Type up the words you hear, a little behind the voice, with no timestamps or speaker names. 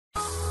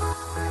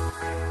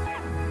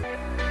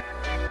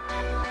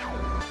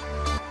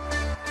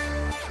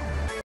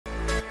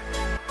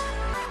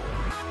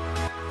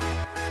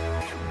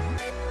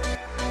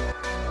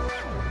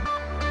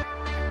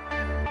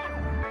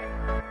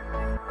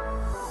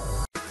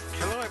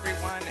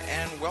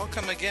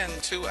welcome again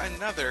to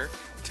another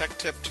Tech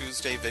Tip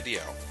Tuesday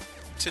video.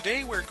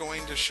 Today we're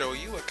going to show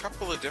you a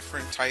couple of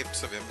different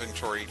types of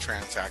inventory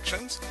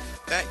transactions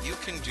that you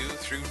can do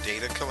through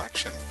data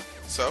collection.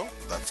 So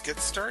let's get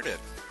started.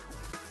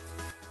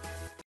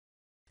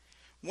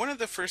 One of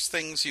the first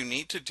things you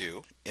need to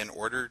do in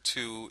order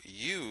to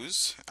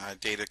use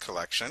data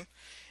collection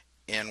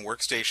in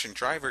Workstation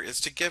Driver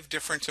is to give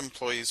different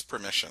employees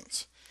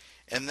permissions.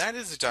 And that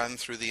is done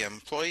through the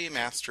employee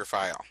master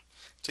file.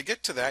 To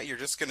get to that, you're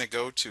just going to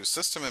go to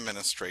System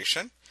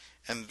Administration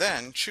and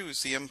then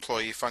choose the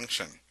employee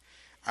function.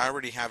 I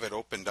already have it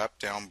opened up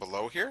down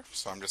below here,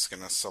 so I'm just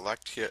going to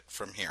select it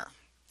from here.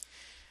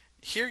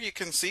 Here you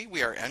can see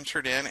we are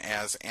entered in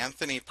as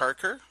Anthony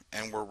Parker,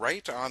 and we're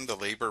right on the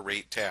Labor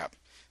Rate tab.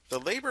 The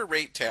Labor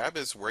Rate tab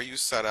is where you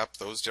set up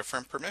those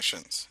different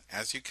permissions.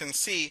 As you can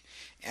see,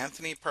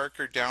 Anthony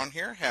Parker down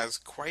here has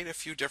quite a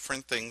few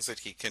different things that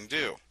he can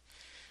do.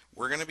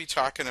 We're going to be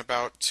talking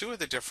about two of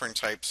the different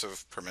types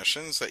of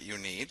permissions that you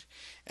need,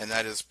 and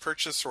that is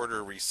purchase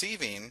order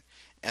receiving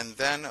and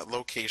then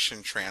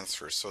location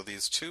transfer. So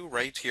these two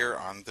right here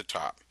on the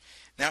top.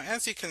 Now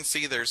as you can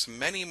see, there's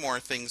many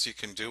more things you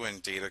can do in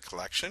data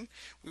collection.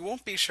 We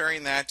won't be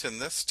sharing that in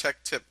this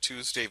Tech Tip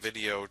Tuesday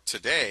video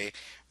today,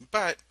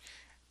 but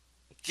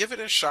give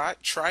it a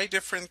shot, try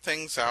different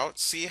things out,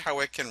 see how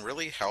it can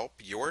really help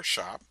your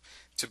shop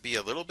to be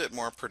a little bit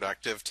more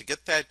productive, to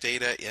get that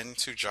data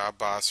into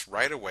JobBOSS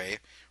right away,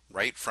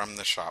 right from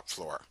the shop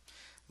floor.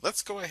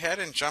 Let's go ahead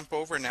and jump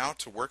over now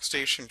to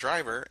Workstation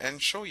Driver and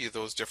show you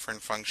those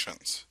different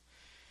functions.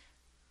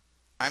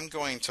 I'm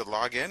going to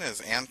log in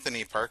as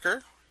Anthony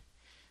Parker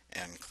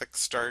and click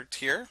Start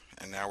here,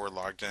 and now we're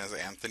logged in as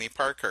Anthony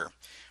Parker.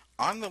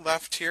 On the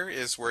left here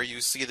is where you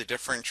see the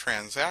different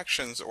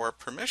transactions or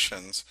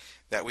permissions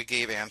that we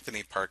gave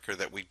Anthony Parker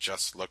that we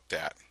just looked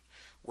at.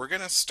 We're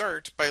going to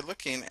start by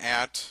looking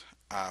at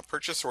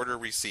purchase order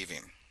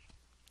receiving.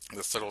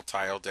 This little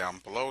tile down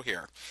below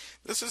here.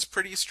 This is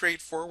pretty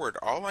straightforward.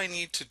 All I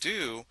need to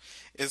do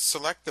is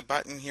select the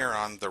button here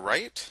on the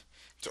right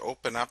to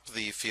open up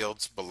the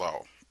fields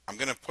below. I'm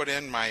going to put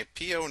in my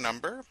PO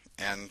number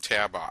and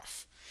tab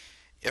off.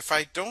 If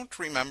I don't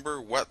remember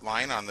what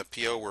line on the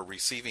PO we're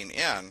receiving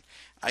in,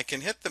 I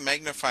can hit the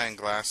magnifying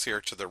glass here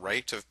to the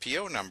right of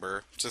PO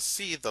number to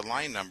see the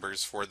line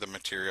numbers for the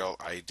material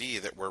ID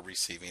that we're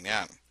receiving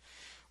in.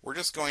 We're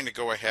just going to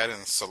go ahead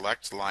and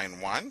select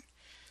line 1.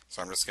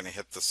 So I'm just going to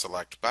hit the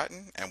select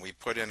button and we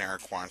put in our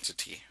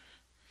quantity.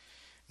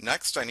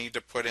 Next I need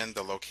to put in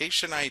the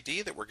location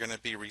ID that we're going to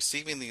be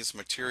receiving these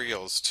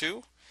materials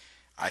to.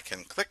 I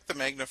can click the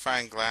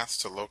magnifying glass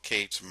to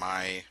locate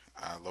my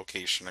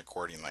location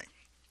accordingly.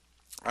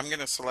 I'm going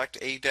to select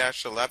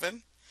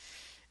A-11,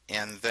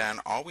 and then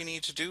all we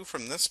need to do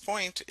from this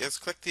point is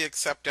click the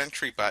Accept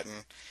Entry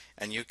button,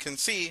 and you can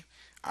see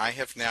I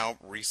have now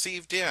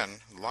received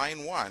in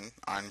line 1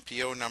 on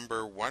PO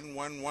number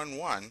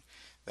 1111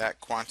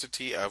 that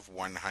quantity of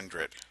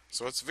 100.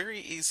 So it's very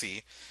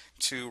easy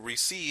to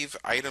receive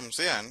items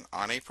in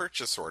on a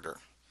purchase order.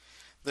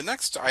 The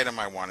next item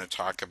I want to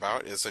talk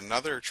about is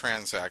another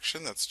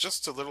transaction that's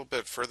just a little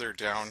bit further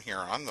down here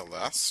on the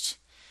list,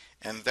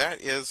 and that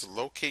is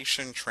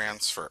location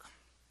transfer.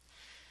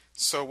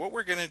 So what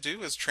we're going to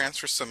do is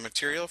transfer some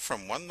material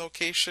from one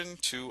location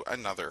to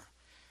another.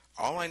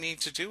 All I need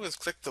to do is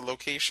click the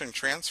location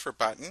transfer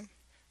button,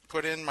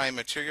 put in my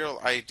material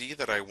ID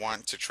that I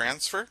want to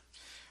transfer,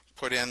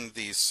 put in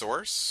the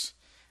source.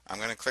 I'm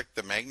going to click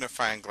the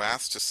magnifying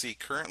glass to see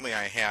currently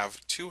I have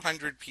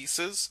 200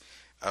 pieces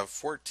of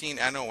 14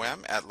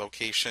 NOM at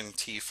location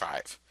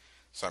T5.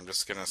 So I'm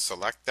just going to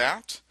select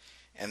that.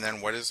 And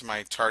then what is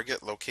my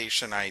target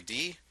location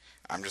ID?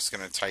 I'm just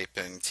going to type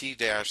in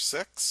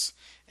T-6,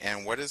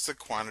 and what is the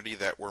quantity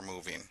that we're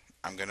moving?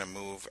 I'm going to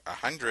move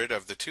 100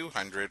 of the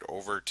 200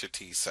 over to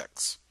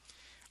T6.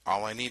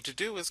 All I need to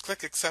do is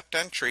click Accept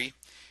Entry,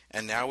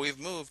 and now we've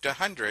moved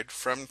 100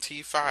 from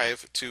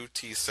T5 to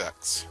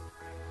T6.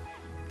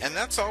 And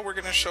that's all we're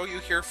going to show you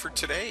here for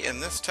today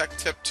in this Tech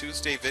Tip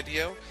Tuesday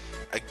video.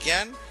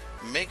 Again,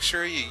 make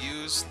sure you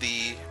use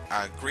the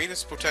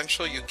greatest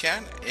potential you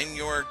can in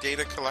your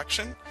data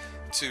collection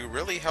to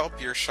really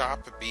help your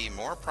shop be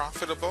more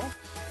profitable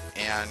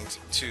and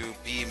to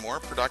be more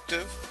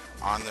productive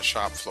on the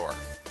shop floor.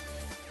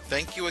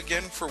 Thank you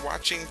again for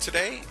watching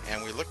today,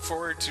 and we look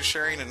forward to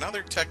sharing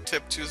another Tech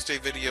Tip Tuesday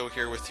video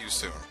here with you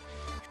soon.